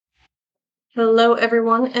Hello,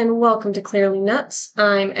 everyone, and welcome to Clearly Nuts.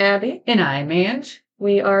 I'm Abby. And I'm Ange.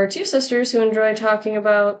 We are two sisters who enjoy talking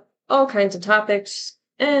about all kinds of topics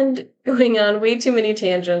and going on way too many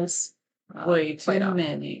tangents. Way too quite often.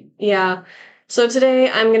 many. Yeah. So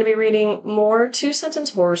today I'm going to be reading more two-sentence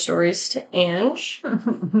horror stories to Ange.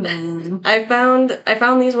 I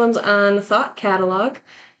found these ones on Thought Catalog,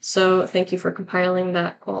 so thank you for compiling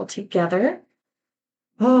that all together.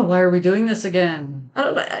 Oh, why are we doing this again? I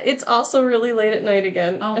don't know. It's also really late at night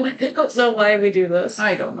again. Oh, I don't know why we do this.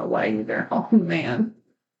 I don't know why either. Oh, man.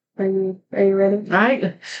 Are you ready?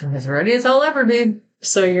 I'm as ready as I'll ever be.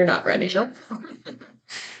 So you're not ready. Nope.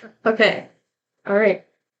 Okay. All right.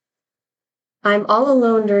 I'm all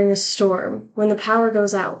alone during a storm when the power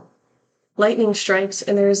goes out. Lightning strikes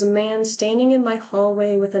and there is a man standing in my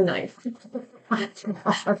hallway with a knife. Can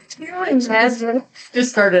you imagine?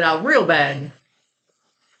 Just started out real bad.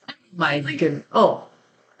 My goodness. Oh,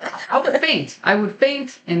 I would faint. I would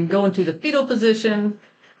faint and go into the fetal position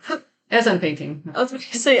as I'm fainting. I was going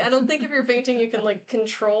to say, I don't think if you're fainting you can,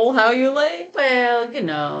 control how you lay. Well, you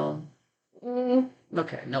know.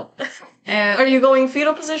 Okay, no. Are you going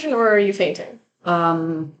fetal position or are you fainting?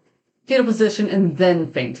 Fetal position and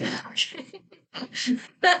then fainting.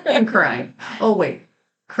 And crying. Oh, wait.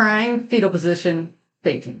 Crying, fetal position,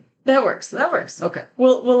 fainting. That works. Okay.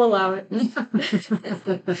 We'll allow it.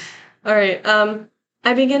 All right.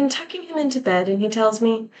 I begin tucking him into bed, and he tells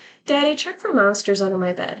me, "Daddy, check for monsters under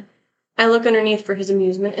my bed." I look underneath for his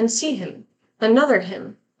amusement and see him, another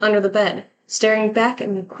him, under the bed, staring back at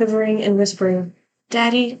me, quivering and whispering,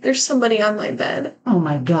 "Daddy, there's somebody on my bed." Oh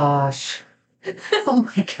my gosh. Oh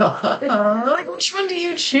my god. Which one do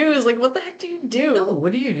you choose? What the heck do you do? No,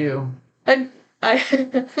 what do you do? I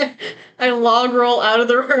I log roll out of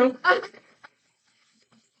the room.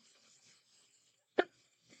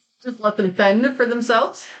 Just let them fend for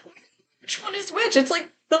themselves? Which one is which? It's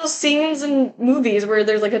like those scenes in movies where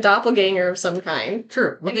there's a doppelganger of some kind.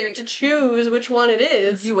 True. And you have to choose which one it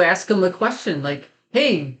is. You ask them a question like,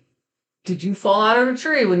 hey, did you fall out of a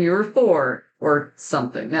tree when you were 4? Or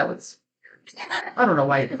something. That was... I don't know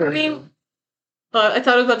why. I mean, I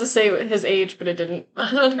thought I was about to say his age, but it didn't.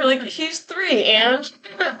 I was like, he's 3, and...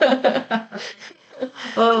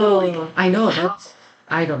 Oh, I know.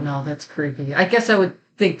 I don't know. That's creepy. I guess I would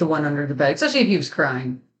think the one under the bed, especially if he was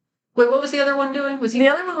crying. Wait, what was the other one doing? Was he? The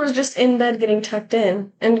other one was just in bed getting tucked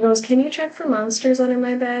in and goes, "Can you check for monsters under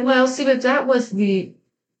my bed?" Well, see, but that was the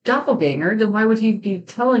doppelganger. Then why would he be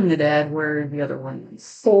telling the dad where the other one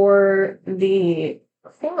is? For the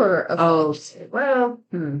horror of well,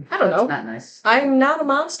 I don't that's know. not nice. I'm not a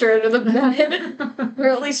monster under the bed. Or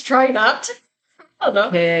at least try not to. I don't know.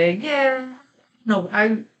 Okay, yeah. No,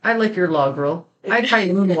 I like your log roll. I'd try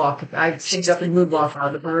to moonwalk. I'd stand up and moonwalk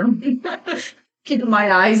out of the room. Keeping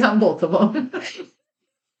my eyes on both of them.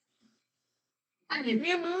 I give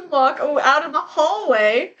me a moonwalk out of the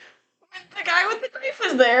hallway when the guy with the knife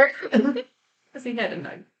was there. Because he had a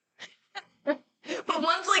knife. But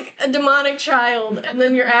one's like a demonic child, and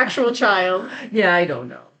then your actual child. Yeah, I don't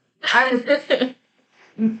know. I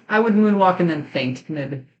would moonwalk and then faint.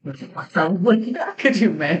 Probably. Could you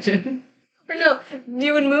imagine? Or no,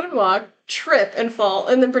 you would moonwalk, trip, and fall,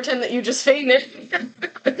 and then pretend that you just fainted.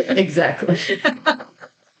 Exactly.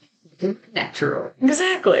 Natural.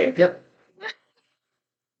 Exactly. Yep.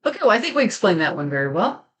 Okay, well, I think we explained that one very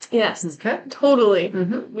well. Yes. Okay. Totally.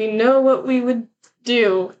 Mm-hmm. We know what we would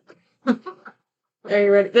do. Are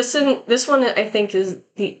you ready? This one, I think, is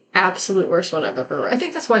the absolute worst one I've ever read. I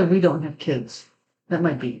think that's why we don't have kids. That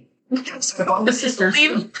might be. The sisters.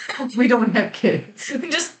 We don't have kids.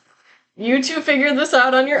 Just you two figure this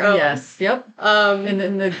out on your own. Yes. Yep. And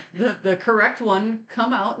then the correct one,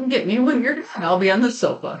 come out and get me when you're done. I'll be on the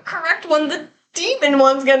sofa. Correct one, the demon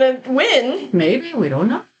one's gonna win. Maybe, we don't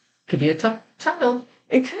know. Could be a tough child.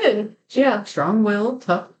 It could. Yeah. Strong-willed,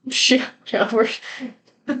 tough. Yeah,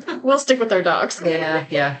 we'll stick with our dogs.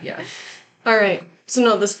 Yeah. All right. So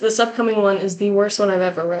no, this upcoming one is the worst one I've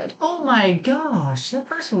ever read. Oh my gosh, that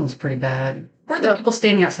first one's pretty bad. Or the people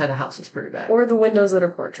standing outside the house is pretty bad. Or the windows that are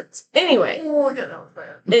portraits. Anyway. Oh, yeah, that was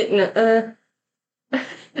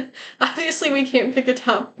bad. Obviously we can't pick a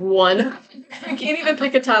top 1. We can't even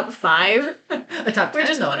pick a top 5. A top 10. We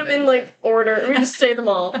just put them in order. We just say them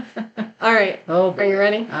all. All right. Oh, are you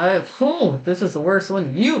ready? This is the worst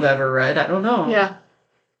one you've ever read. I don't know. Yeah.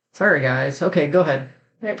 Sorry, guys. Okay, go ahead.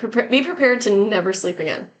 All right, be prepared to never sleep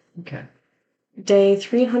again. Okay. Day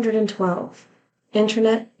 312.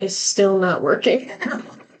 Internet is still not working.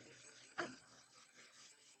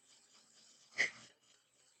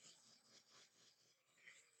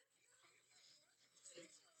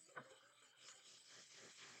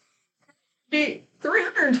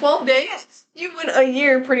 112 days? You went a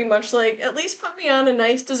year pretty much. Like, at least put me on a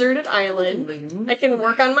nice deserted island. I can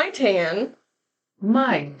work on my tan.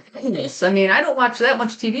 My goodness. I mean, I don't watch that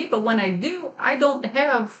much TV, but when I do, I don't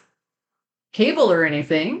have cable or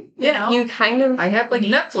anything. You know? You kind of I have like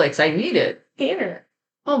Netflix. I need it. the internet.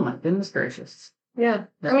 Oh my goodness gracious. Yeah.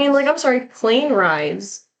 I mean, like, I'm sorry, plane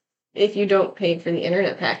rides, if you don't pay for the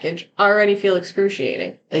internet package, already feel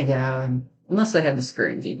excruciating. Yeah, unless I have the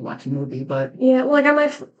screens, you can watch a movie, but... Yeah, well, like, on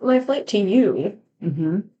my flight to you,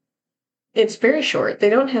 it's very short. They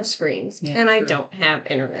don't have screens, Yeah, and I true. don't have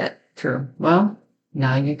internet. True. Well,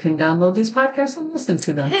 now you can download these podcasts and listen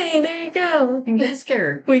to them. Hey, there you go. And get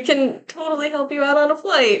scared. We can totally help you out on a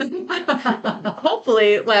flight.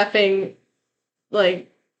 Hopefully laughing, like,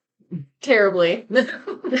 terribly.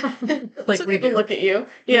 Like So we people do. look at you.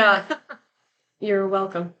 Yeah. You're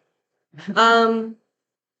welcome.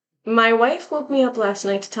 My wife woke me up last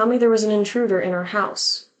night to tell me there was an intruder in our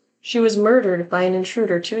house. She was murdered by an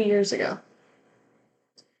intruder 2 years ago.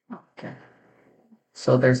 Okay.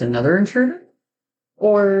 So there's another intruder?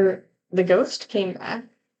 Or the ghost came back.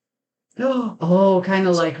 Oh, kind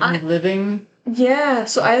of like I- living. Yeah,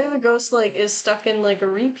 so either the ghost, like, is stuck in, like, a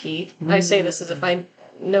repeat. I say this as if I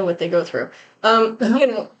know what they go through. You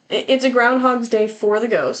know, it's a Groundhog's Day for the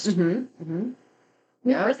ghost. Mm-hmm.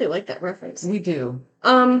 We Yeah. really like that reference. We do.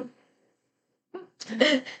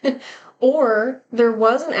 Or there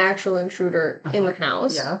was an actual intruder in the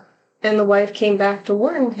house. Yeah. And the wife came back to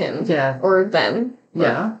warn him. Yeah. Or them.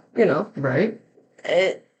 Yeah. You know. Right.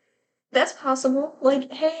 That's possible.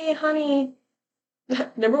 Like, hey, honey,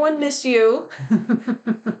 number one, miss you.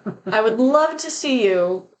 I would love to see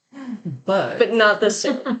you, but not this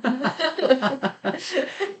soon.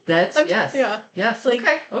 That's, yes. Yeah. Yes.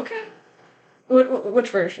 Like- Okay. Which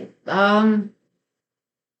version?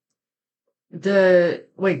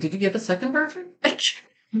 Wait, did you give a second version?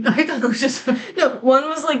 I thought it was just... No, one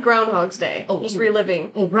was like Groundhog's Day, just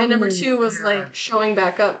reliving. Oh, And number two was like showing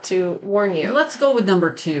back up to warn you. Let's go with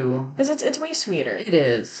number 2. Because it's way sweeter. It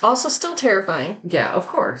is. Also still terrifying. Yeah, of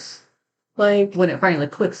course. Like, When it finally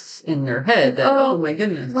clicks in their head that, oh my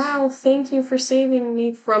goodness. wow, thank you for saving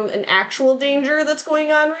me from an actual danger that's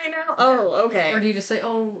going on right now. Oh, okay. Or do you just say,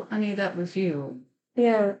 oh, honey, that was you?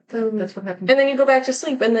 Yeah. That's what happened. And then you go back to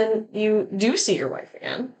sleep, and then you do see your wife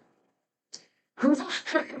again.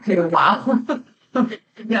 Wow.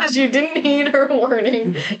 Because you didn't heed her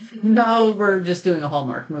warning. No, we're just doing a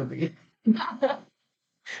Hallmark movie.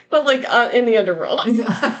 But, like, in the underworld.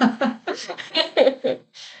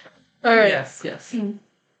 All right. Yes.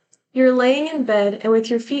 You're laying in bed, and with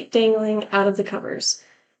your feet dangling out of the covers,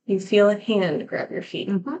 you feel a hand grab your feet.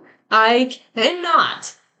 Mm-hmm. I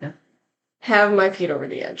cannot Yeah. have my feet over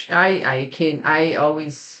the edge. I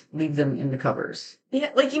always leave them in the covers. Yeah,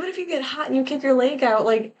 like, even if you get hot and you kick your leg out,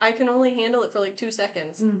 like, I can only handle it for, like, 2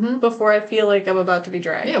 seconds before I feel like I'm about to be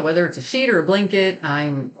dragged. Yeah, whether it's a sheet or a blanket,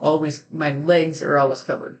 my legs are always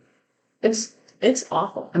covered. It's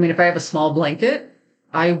awful. I mean, if I have a small blanket,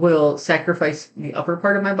 I will sacrifice the upper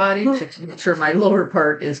part of my body to make sure my lower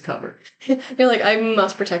part is covered. You're like, I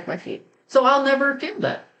must protect my feet. So I'll never feel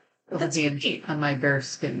that. That's being great. on my bare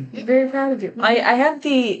skin. I'm very proud of you. I had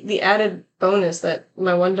the added bonus that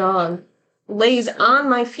my one dog lays on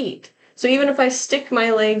my feet. So even if I stick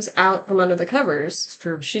my legs out from under the covers, It's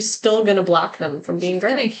true. she's still going to block them from being She's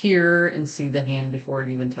gonna grabbed. hear and see the hand before it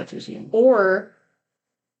even touches you. Or,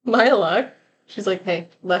 my luck, she's like, hey,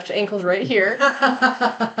 left ankle's right here.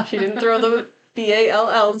 She didn't throw the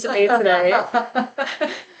BALL to me today.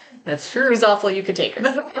 That's true. She's awful, you could take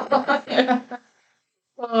her.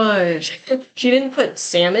 Boy. She didn't put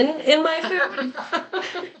salmon in my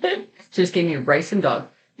food. She just gave me rice and dog.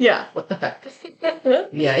 Yeah. What the heck?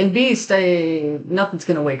 Yeah, in Beast, nothing's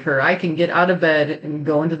gonna wake her. I can get out of bed and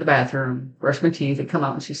go into the bathroom, brush my teeth, and come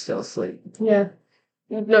out and she's still asleep. Yeah.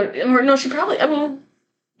 No, she probably, I mean,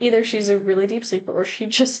 either she's a really deep sleeper or she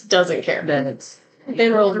just doesn't care. Then it's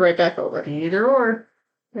And rolled right back over. either or.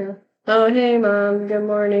 Yeah. Oh, hey, Mom. Good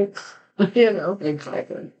morning. You know.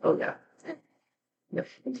 Exactly. Oh yeah. Yep.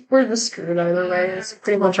 We're just screwed either way. It's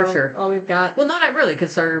pretty much for all, sure. all we've got. Well, no, not really,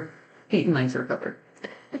 because our feet and legs are covered.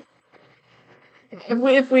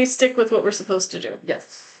 If we stick with what we're supposed to do.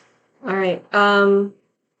 Yes. All right. Okay.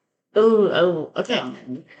 Oh,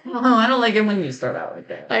 I don't like it when you start out like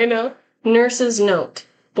that. I know. Nurse's note.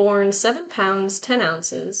 Born 7 pounds, 10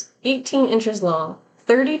 ounces, 18 inches long,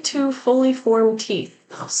 32 fully formed teeth.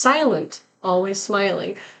 Silent, always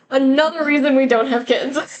smiling. Another reason we don't have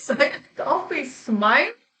kids. Always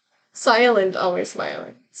smile. Silent, always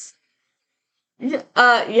smiling. Yeah.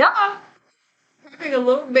 Having a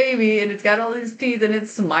little baby and it's got all these teeth and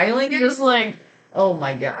it's smiling. Just like, Oh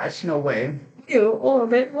my gosh, no way. You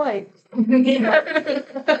orbit white.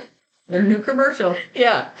 Their new commercial.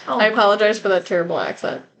 Yeah. Oh. I apologize for that terrible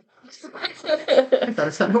accent. I thought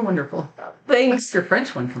it sounded wonderful. Thanks. Your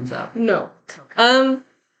French one comes out. No.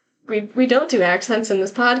 We don't do accents in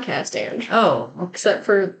this podcast, Ange. Oh, Except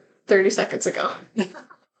for 30 seconds ago.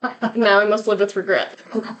 Now I must live with regret.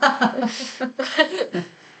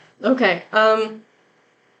 Okay, oh,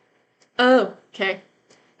 okay.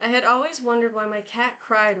 I had always wondered why my cat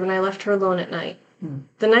cried when I left her alone at night.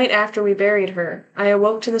 The night after we buried her, I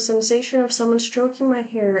awoke to the sensation of someone stroking my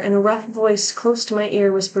hair and a rough voice close to my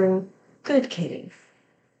ear whispering, "Good kitty."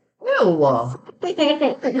 Ew.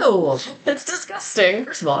 Ew. It's disgusting.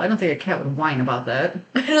 First of all, I don't think a cat would whine about that.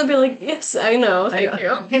 And I'll be like, yes, I know, thank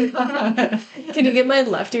you. Can you get my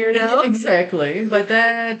left ear now? Exactly. But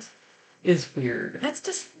that is weird. That's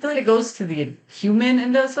just, Then it goes to the human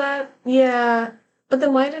and does that? yeah. But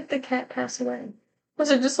then why did the cat pass away?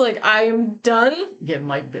 Was it just like, I am done? Yeah,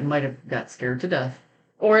 it might have got scared to death.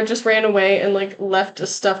 Or it just ran away and, like, left a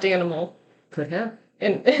stuffed animal Could have.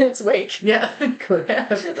 in its wake? Yeah, could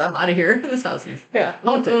have. I'm out of here. This house is Yeah.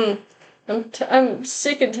 haunted. I'm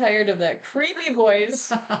sick and tired of that creepy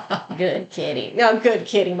voice. Good kitty. No, good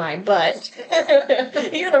kitty, my butt.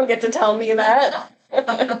 You don't get to tell me that.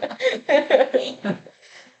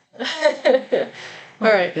 All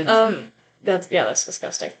right. That's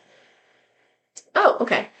disgusting. Oh,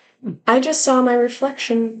 okay. I just saw my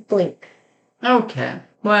reflection blink. Okay.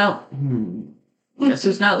 Well, guess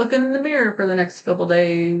who's not looking in the mirror for the next couple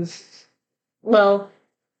days? Well,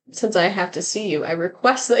 since I have to see you, I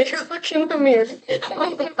request that you look in the mirror.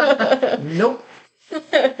 Nope.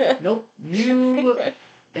 Nope. You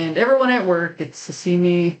and everyone at work gets to see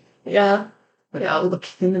me Yeah. without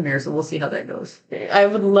looking in the mirror, so we'll see how that goes. I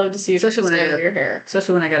would love to see you Especially when I style gotta- your hair.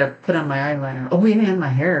 Especially when I gotta put on my eyeliner. Oh, yeah, and my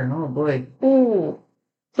hair. Oh, boy. Ooh.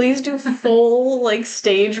 Please do full, like,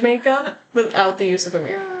 stage makeup without the use of a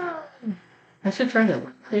mirror. I should try that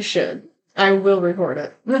one. You should. I will record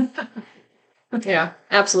it. Yeah,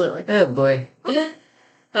 absolutely. Oh, boy.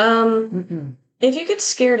 If you get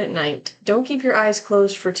scared at night, don't keep your eyes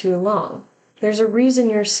closed for too long. There's a reason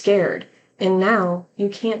you're scared, and now you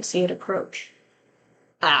can't see it approach.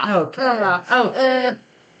 Okay. I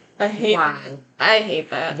hate Wow. that. I hate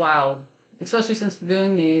that. Wow. Especially since we're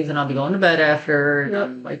doing these and I'll be going to bed after. And I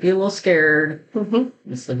might be a little scared.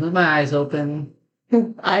 Just sleeping with my eyes open.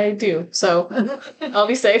 I do, so I'll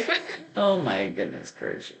be safe. Oh my goodness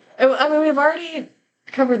gracious. I mean, we've already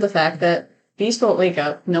covered the fact that Beast won't wake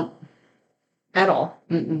up Nope. at all.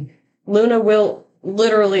 Mm-mm. Luna will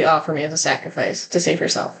literally offer me as a sacrifice to save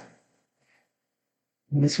herself.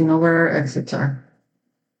 At least we know where our exits are.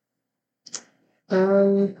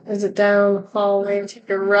 Is it down the hallway, take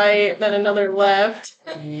a right, then another left?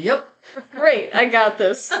 Yep. Great, I got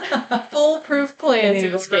this. Foolproof plan to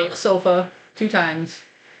And escape. the sofa 2 times.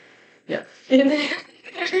 Yeah. In there.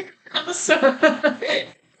 On the sofa.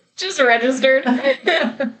 Just registered.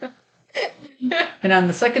 And on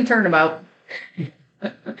the second turnabout.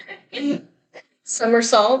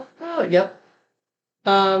 Somersault. Oh, yep.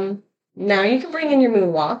 Now you can bring in your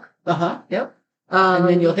moonwalk. Yep. And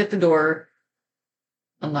then you'll hit the door.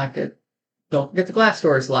 Unlock it. Don't forget the glass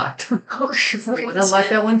door is locked. Unlock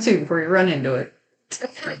that one too before you run into it.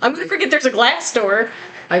 I'm gonna forget there's a glass door.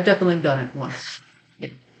 I've definitely done it once. Yeah.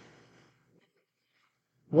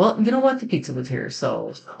 Well, you know what? The pizza was here,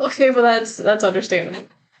 so. Okay, well that's understandable.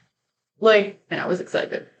 Like, And I was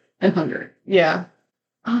excited and hungry. yeah.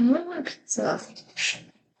 I want pizza.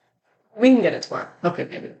 We can get it tomorrow. Okay,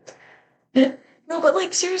 maybe. No, but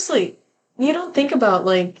like seriously, you don't think about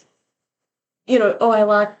like, I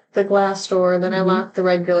locked the glass door, then I locked the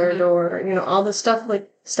regular door, all this stuff like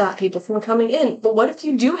stop people from coming in. But what if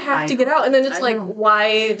you do have to get out and then it's like,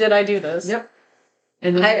 why did I do this? Yep.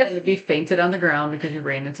 And then you'd be fainted on the ground because you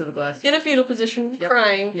ran into the glass. In a fetal position,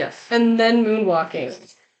 crying, Yes. and then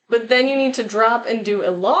moonwalking. But then you need to drop and do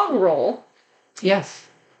a log roll. Yes.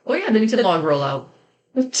 Oh yeah, then you can log roll out.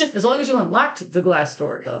 As long as you unlocked the glass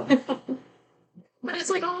door, though. But it's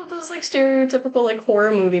like all of those like stereotypical like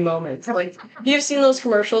horror movie moments. Like you've seen those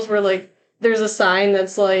commercials where like there's a sign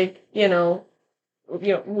that's like,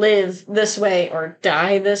 live this way or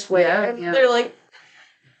die this way. Yeah, And yeah. they're like,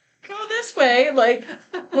 go this way. Like,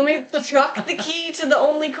 let me chuck the key to the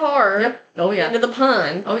only car Yep. Oh yeah. into the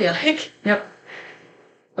pond. Oh yeah. Like, Yep.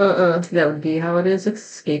 That would be how it is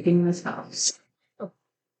escaping this house.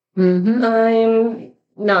 Mm-hmm. I'm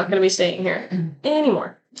not going to be staying here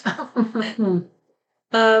anymore.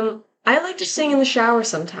 I like to sing in the shower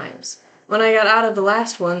sometimes. When I got out of the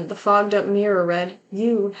last one, the fogged up mirror read,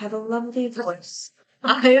 "You have a lovely voice."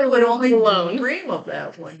 I would live only alone. dream of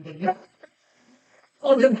that one day.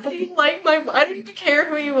 I don't even care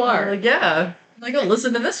who you are. Like, yeah. Like, oh,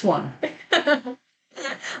 listen to this one.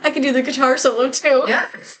 I could do the guitar solo too. Yeah.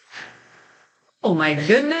 Oh my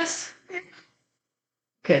goodness.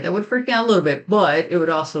 Okay, that would freak me out a little bit, but it would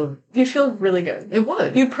also... You'd feel really good. It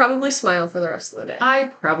would. You'd probably smile for the rest of the day. I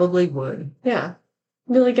probably would. Yeah.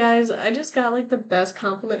 Be like, guys, I just got like the best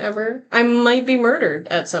compliment ever. I might be murdered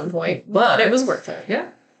at some point, but it was worth it. Yeah.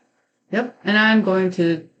 Yep. And I'm going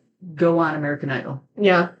to go on American Idol.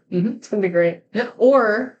 Yeah. Mm-hmm. It's going to be great. Yep.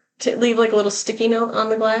 Or to leave like a little sticky note on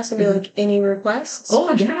the glass and be like, any requests?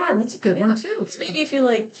 Oh, yeah. That's a good one, too. So maybe if you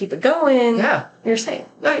like keep it going, yeah, you're safe.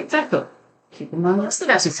 Right, exactly. Keep them on the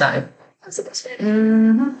best side. That's the best way.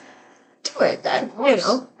 Mm-hmm. Do it then, you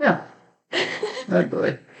know. Yeah. Oh,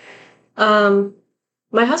 boy.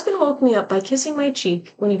 My husband woke me up by kissing my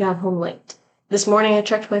cheek when he got home late. This morning I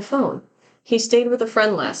checked my phone. He stayed with a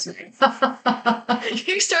friend last night.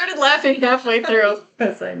 He started laughing halfway through.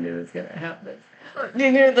 Because I knew it was going to happen.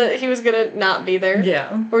 Did you know that he was going to not be there?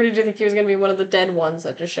 Yeah. Or did you think he was going to be one of the dead ones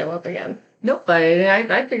that just show up again? Nope.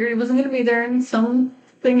 I figured he wasn't going to be there and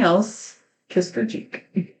something else kissed her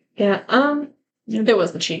cheek. Yeah, it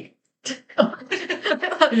was the cheek. You think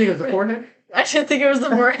it was the forehead? I didn't think it was the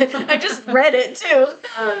forehead. I just read it, too.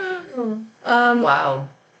 Wow.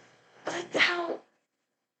 But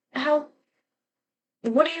how,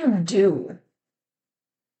 what do you do?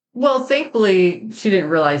 Well, thankfully, she didn't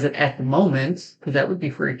realize it at the moment, because that would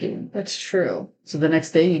be freaking. That's true. So the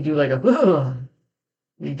next day, you do like a, ugh.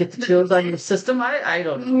 You get the chills out of your system. I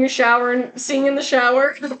don't know. You shower and sing in the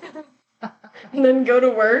shower, and then go to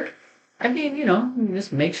work. I mean, you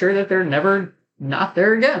just make sure that they're never not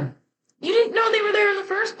there again. You didn't know they were there in the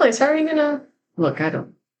first place. How are you gonna? Look, I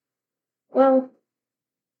don't. Well,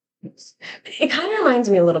 it kind of reminds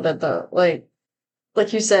me a little bit, though. Like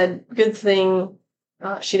you said, good thing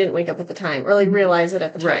she didn't wake up at the time, or like realize it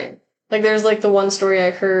at the time. Right. Like there's like the one story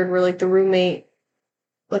I heard where like the roommate,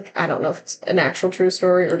 like I don't know if it's an actual true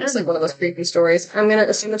story or just like one of those creepy stories. I'm gonna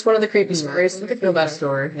assume it's one of the creepy stories. Look at feel better.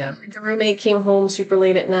 Story, yeah. The roommate came home super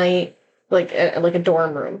late at night, like a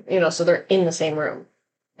dorm room, so they're in the same room.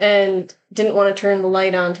 And didn't want to turn the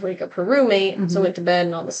light on to wake up her roommate, so went to bed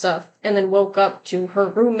and all the stuff. And then woke up to her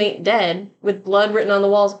roommate dead with blood written on the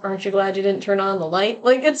walls. Aren't you glad you didn't turn on the light?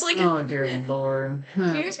 Like, it's like... Oh, dear Lord.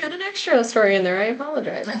 You just got an extra story in there. I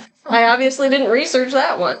apologize. I obviously didn't research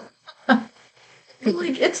that one.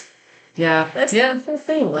 Like, it's... Yeah. That's the whole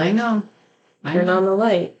thing. Like, I know. Turn on the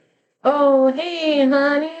light. Oh, hey,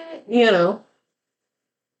 honey.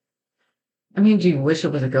 I mean, do you wish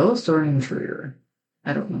it was a ghost or an intruder?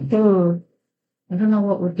 I don't know. I don't know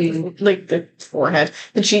what would be... Like the forehead.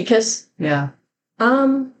 The cheek kiss? Yeah.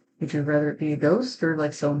 Would you rather it be a ghost or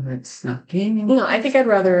like someone who had snuck in? No, I think I'd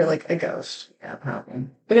rather like a ghost. Yeah, probably.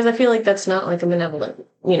 Because I feel like that's not like a benevolent,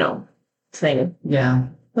 thing. Yeah.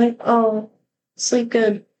 Like, oh, sleep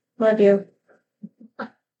good. Love you.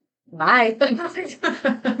 Bye.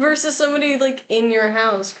 Versus somebody like in your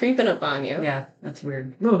house creeping up on you. Yeah, that's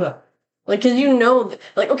weird. Like, cause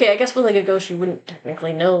okay, I guess with like a ghost, you wouldn't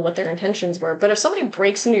technically know what their intentions were. But if somebody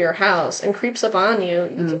breaks into your house and creeps up on you,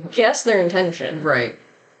 you can guess their intention. Right.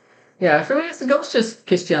 Yeah, for me, if the ghost just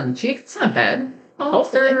kissed you on the cheek, it's not bad.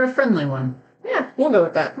 Hopefully. They're a friendly one. Yeah, we'll go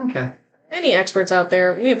with that. Okay. Any experts out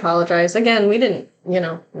there, we apologize. Again, we didn't,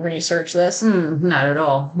 research this. Not at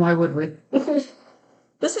all. Why would we?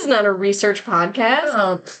 This is not a research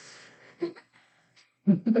podcast.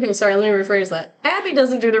 Okay, sorry, let me rephrase that. Abby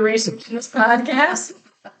doesn't do the research in this podcast.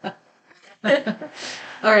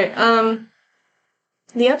 Alright,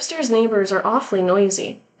 the upstairs neighbors are awfully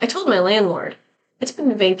noisy. I told my landlord. It's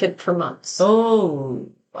been vacant for months. Oh,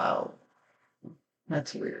 wow.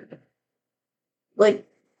 That's weird. Like,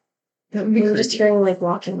 that would be I'm just hearing, like,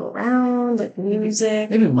 walking around, like, music.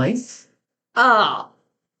 Maybe mice? Oh.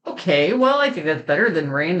 Okay, well, I think that's better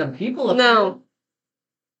than random people up there.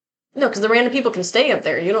 No, because the random people can stay up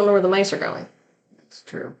there. You don't know where the mice are going. That's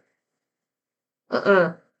true.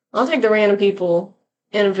 I'll take the random people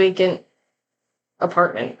in a vacant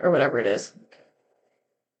apartment or whatever it is.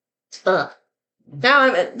 Now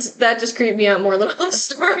that just creeped me out more than all the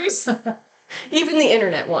stories. Even the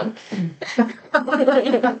internet one.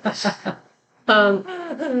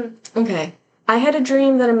 Okay. I had a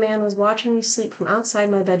dream that a man was watching me sleep from outside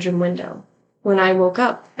my bedroom window. When I woke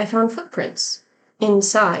up, I found footprints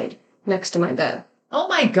inside, next to my bed. Oh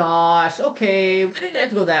my gosh. Okay. We didn't have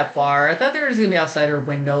to go that far. I thought they were just going to be outside her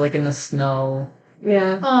window, like in the snow.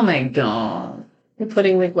 Yeah. Oh my god. You're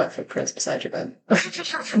putting, like, wet footprints beside your bed. Because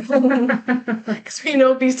we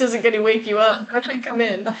know Beast isn't going to wake you up when I come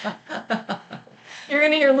in. You're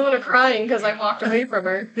gonna hear Luna crying because I walked away from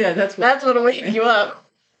her. Yeah, that's what. That's what'll wake you up.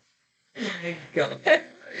 Oh my God.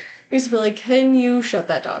 He used to be like, "Can you shut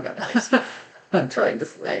that dog up, please?" I'm trying to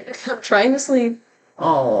sleep. I'm trying to sleep.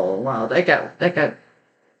 Oh wow, that creepier.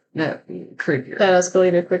 That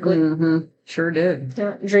escalated quickly. Mm-hmm. Sure did.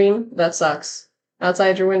 Yeah. Dream, that sucks.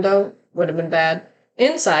 Outside your window would have been bad.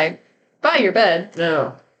 Inside, by your bed.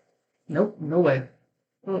 No. Nope. No way.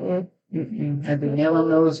 Mm-mm. I'd be nailing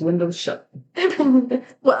those windows shut.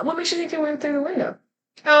 What makes you think you went through the window?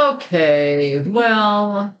 Okay.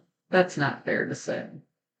 Well, that's not fair to say.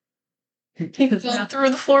 He fell through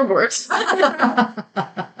the floorboards.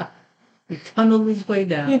 He tunneled his way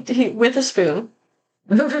down. With a spoon.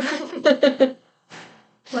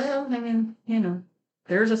 Well, I mean,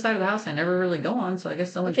 there's a side of the house I never really go on, so I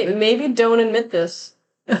guess someone. Okay, maybe don't admit this.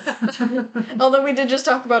 Although we did just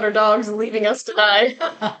talk about our dogs leaving us to die.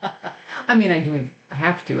 I mean, I do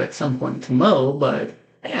have to at some point to mow, but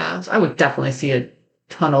yeah, I would definitely see a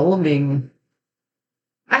tunnel being.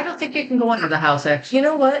 I don't think you can go under the house, actually. You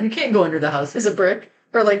know what? You can't go under the house. Is it brick?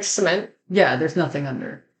 Or like cement? Yeah, there's nothing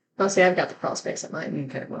under. Oh, see, I've got the crawl space at mine.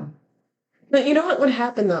 Okay, well. But you know what would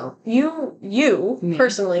happen, though? You Me.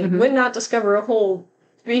 personally, Mhm. would not discover a hole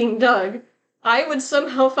being dug. I would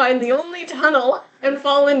somehow find the only tunnel and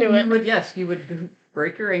fall into it. You would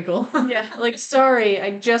break your ankle. Yeah, like, sorry,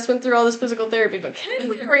 I just went through all this physical therapy, but can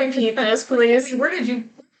we repeat this, please? Where did you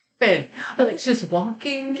been? I was just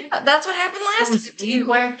walking. Yeah, that's what happened I last was time. weed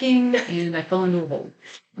whacking, and I fell into a hole.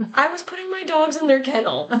 I was putting my dogs in their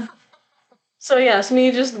kennel. So yes,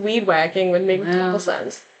 me just weed whacking would make Well. total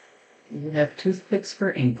sense. You have toothpicks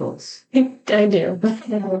for ankles. I do.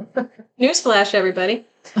 Newsflash, everybody.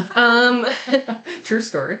 True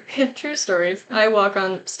story. True stories. I walk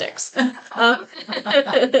on sticks.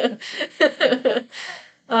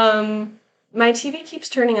 My TV keeps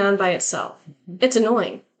turning on by itself. It's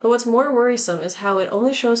annoying, but what's more worrisome is how it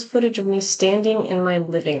only shows footage of me standing in my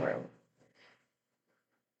living room.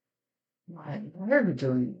 Why are you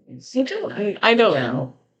doing this? I don't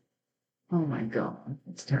know. Oh my God,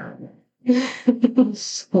 it's terrible.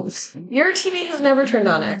 So Your TV has never turned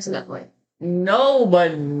on accidentally. no,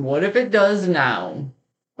 but what if it does now?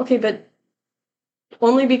 Okay, but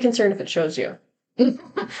only be concerned if it shows you.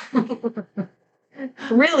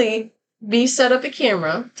 Really, be set up a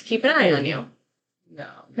camera to keep an eye on you. No.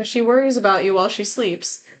 Because she worries about you while she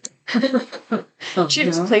sleeps. Oh, She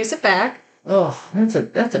just plays it back. Oh, that's a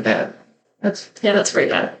bad. That's pretty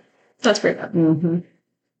bad. That's pretty bad. Mm-hmm.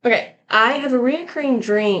 Okay, I have a reoccurring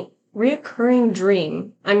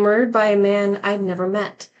dream. I'm murdered by a man I'd never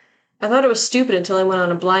met. I thought it was stupid until I went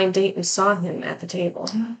on a blind date and saw him at the table.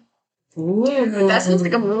 Dude, that sounds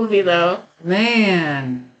like a movie, though.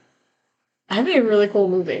 Man. That'd be a really cool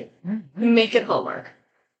movie. Make it Hallmark.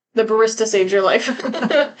 The barista saved your life.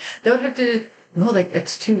 That would have to. No, like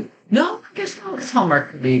it's too. No, I guess no. Because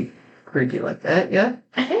Hallmark could be creepy like that. Yeah,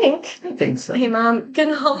 I think so. Hey, Mom,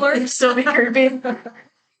 can Hallmark still be creepy?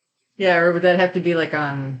 Yeah, or would that have to be like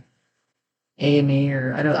on AME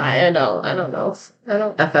or I don't know. I don't know.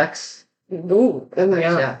 FX. Ooh,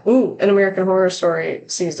 Yeah. Ooh, an American Horror Story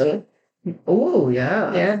season. Oh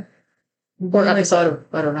yeah. Yeah. Or episode.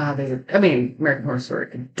 I don't know how they. I mean, American Horror Story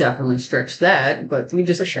could definitely stretch that, but we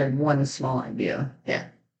just had one small idea. Yeah.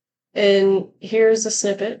 And here's a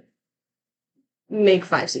snippet. Make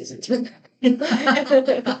 5 seasons.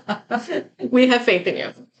 We have faith in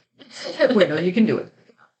you. Wait, no, you can do it.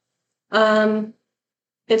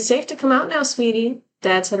 It's safe to come out now, sweetie,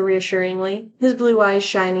 Dad said reassuringly, his blue eyes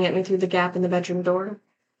shining at me through the gap in the bedroom door.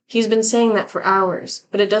 He's been saying that for hours,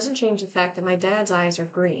 but it doesn't change the fact that my dad's eyes are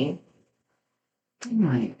green. Oh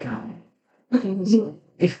my God.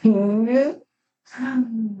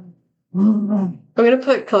 I'm gonna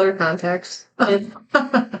put color context. And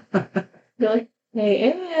be like,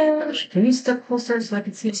 hey, Ash. Can you step closer so I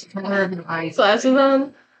can see the color of your eyes? Glasses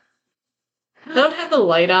on. I don't have the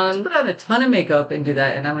light on. Put on a ton of makeup and do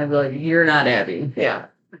that, and I'm gonna be like, "You're not Abby." Yeah,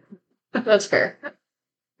 that's fair.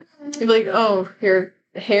 You'd be like, oh, your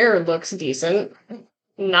hair looks decent.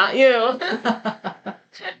 Not you.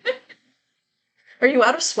 Are you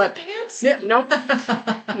out of sweatpants? Yeah. Nope.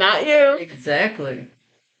 Not you. Exactly.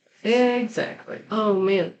 Oh,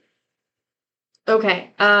 man.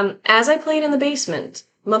 Okay. As I played in the basement,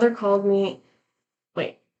 Mother called me...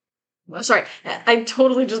 Wait. Sorry. I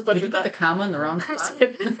totally just Did you butchered put the that. comma in the wrong spot?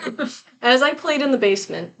 As I played in the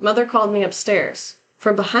basement, Mother called me upstairs.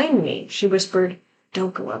 From behind me, she whispered,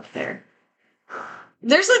 "Don't go up there."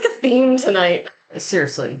 There's like a theme tonight.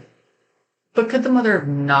 Seriously. But could the mother have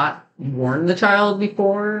not warned the child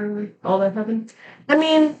before all that happened? I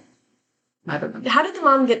mean, I don't know. how did the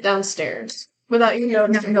mom get downstairs? without you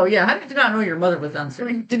noticing. No, yeah. How did you not know your mother was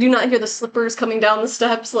downstairs? Did you not hear the slippers coming down the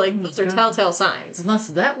steps? Like, those are telltale signs. Unless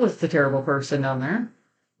that was the terrible person down there.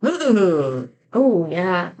 Ooh. Oh,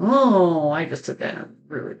 yeah. Oh, I just took that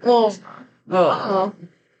really bad. Oh. Oh.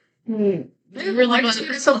 You Really want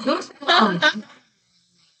you're so good.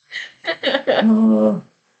 Oh.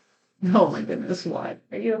 Oh my goodness, why?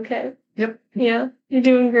 Are you okay? Yep. Yeah, you're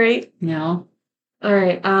doing great. No. All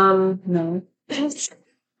right. No.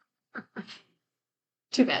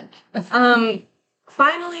 Too bad.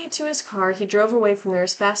 Finally, to his car, he drove away from there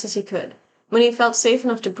as fast as he could. When he felt safe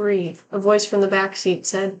enough to breathe, a voice from the back seat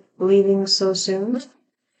said, "Leaving so soon?"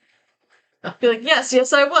 I'd be like, yes,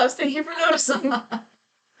 I was. Thank you for noticing.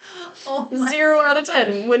 Oh 0 out of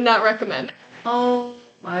 10. Would not recommend. Oh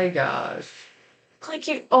my gosh.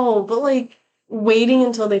 Like but waiting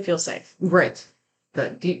until they feel safe. Right. The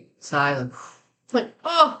deep sigh. Like,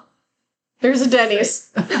 oh, there's a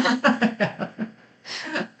Denny's.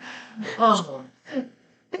 Oh.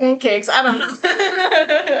 Pancakes. I don't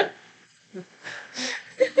know.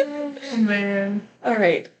 Oh, man. All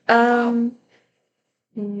right.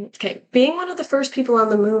 Okay. Being one of the first people on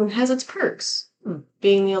the moon has its perks.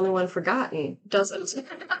 Being the only one forgotten doesn't.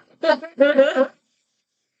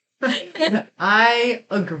 I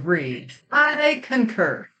agree. I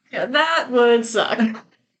concur. Yeah, that would suck.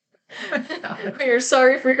 We're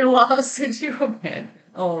sorry for your loss. Could you imagine?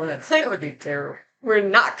 Oh, that would be terrible. We're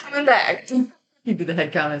not coming back. You do the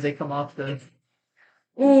head count as they come off the...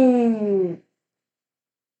 Ooh.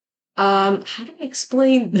 How do we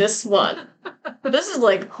explain this one? This is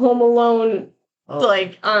like Home Alone,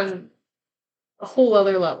 like on a whole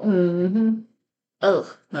other level. Mm-hmm. Ugh.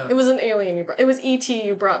 No. It was an alien you brought. It was E.T.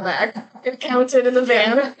 you brought back. It counted in the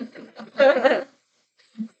van.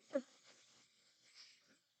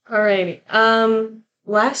 Alrighty.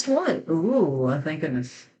 Last one. Ooh, thank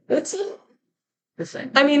goodness. That's it. The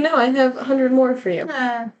same. I mean, no, I have 100 more for you.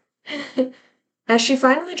 Ah. As she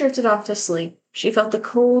finally drifted off to sleep, she felt the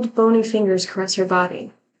cold, bony fingers caress her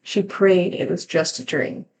body. She prayed it was just a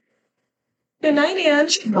dream. Good night,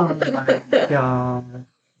 Ange. Oh my god.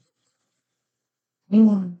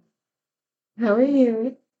 How are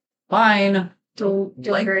you? Fine. Doing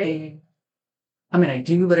great. me. I mean, I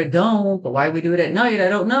do, but I don't. But why we do it at night, I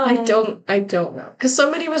don't know. I don't know. Because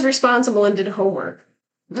somebody was responsible and did homework.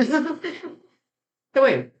 Hey,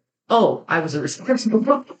 wait. Oh, I was a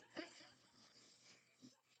responsible.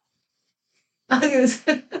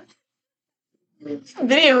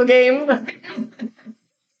 Video game.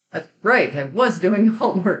 That's right. I was doing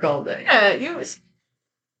homework all day. Yeah, you was.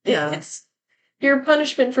 Yeah. It's your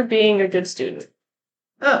punishment for being a good student.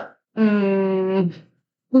 Will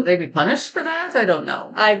they be punished for that? I don't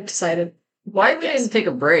know. I've decided. Why we didn't take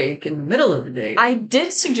a break in the middle of the day? I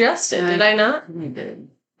did suggest it, did I not? You did.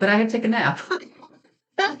 But I had to take a nap.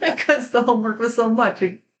 Because the homework was so much.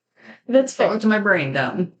 It That's fair. slowed my brain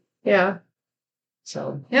down. Yeah.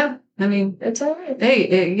 So, yeah. I mean, It's all right.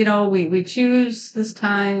 hey, we choose this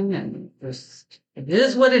time and just, it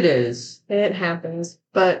is what it is. It happens.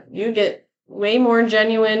 But you get way more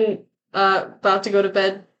genuine, about to go to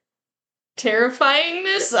bed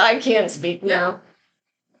terrifyingness. I can't speak now.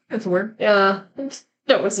 It's a word. Yeah.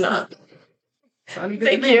 No, it's not. Sounded good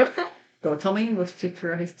Thank to me. you. Go tell me English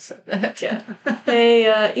teacher I said that. Yeah.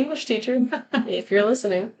 Hey, English teacher, if you're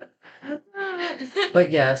listening.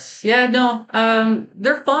 But yes. Yeah, no.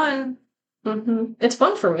 They're fun. Mm-hmm. It's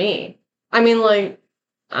fun for me. I mean, like,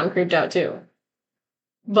 I'm creeped out too.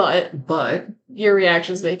 But your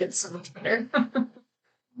reactions make it so much better.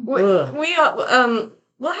 Ugh.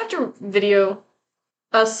 We'll have to video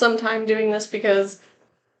us sometime doing this because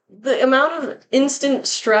the amount of instant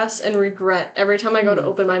stress and regret every time I go to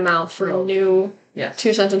open my mouth for a new Yes.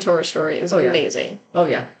 2-sentence horror story is yeah. amazing. Oh,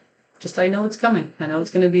 yeah. Just I know it's coming. I know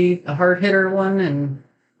it's going to be a hard hitter one, and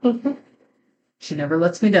she never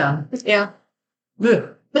lets me down. Yeah.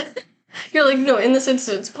 Ugh. You're like, no, in this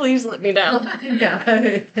instance, please let me down. Yeah.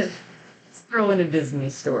 Let's throw in a Disney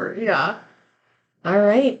story. Yeah. All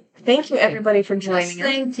right. Thank you, everybody, for joining us.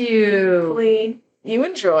 Thank you. Hopefully you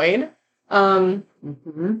enjoyed. Yeah,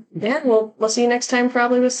 we'll see you next time,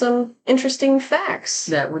 probably with some interesting facts.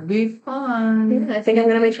 That would be fun. Yeah, I think I'm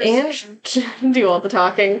going to make Ange do all the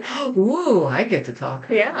talking. Ooh, I get to talk.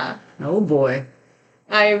 Yeah. Oh, boy.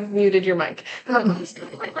 I've muted your mic. Do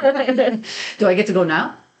I get to go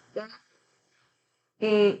now?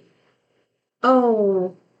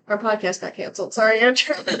 Oh, our podcast got canceled. Sorry,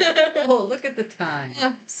 Andrew. Oh, look at the time.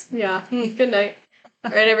 Yeah. Good night. All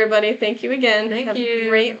right, everybody. Thank you again. Thank you. you. A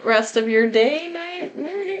great rest of your day, night.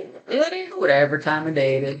 Whatever time of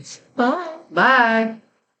day it is. Bye. Bye.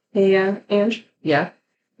 Hey, Ange. Yeah.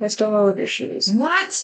 I stole all of your shoes. What?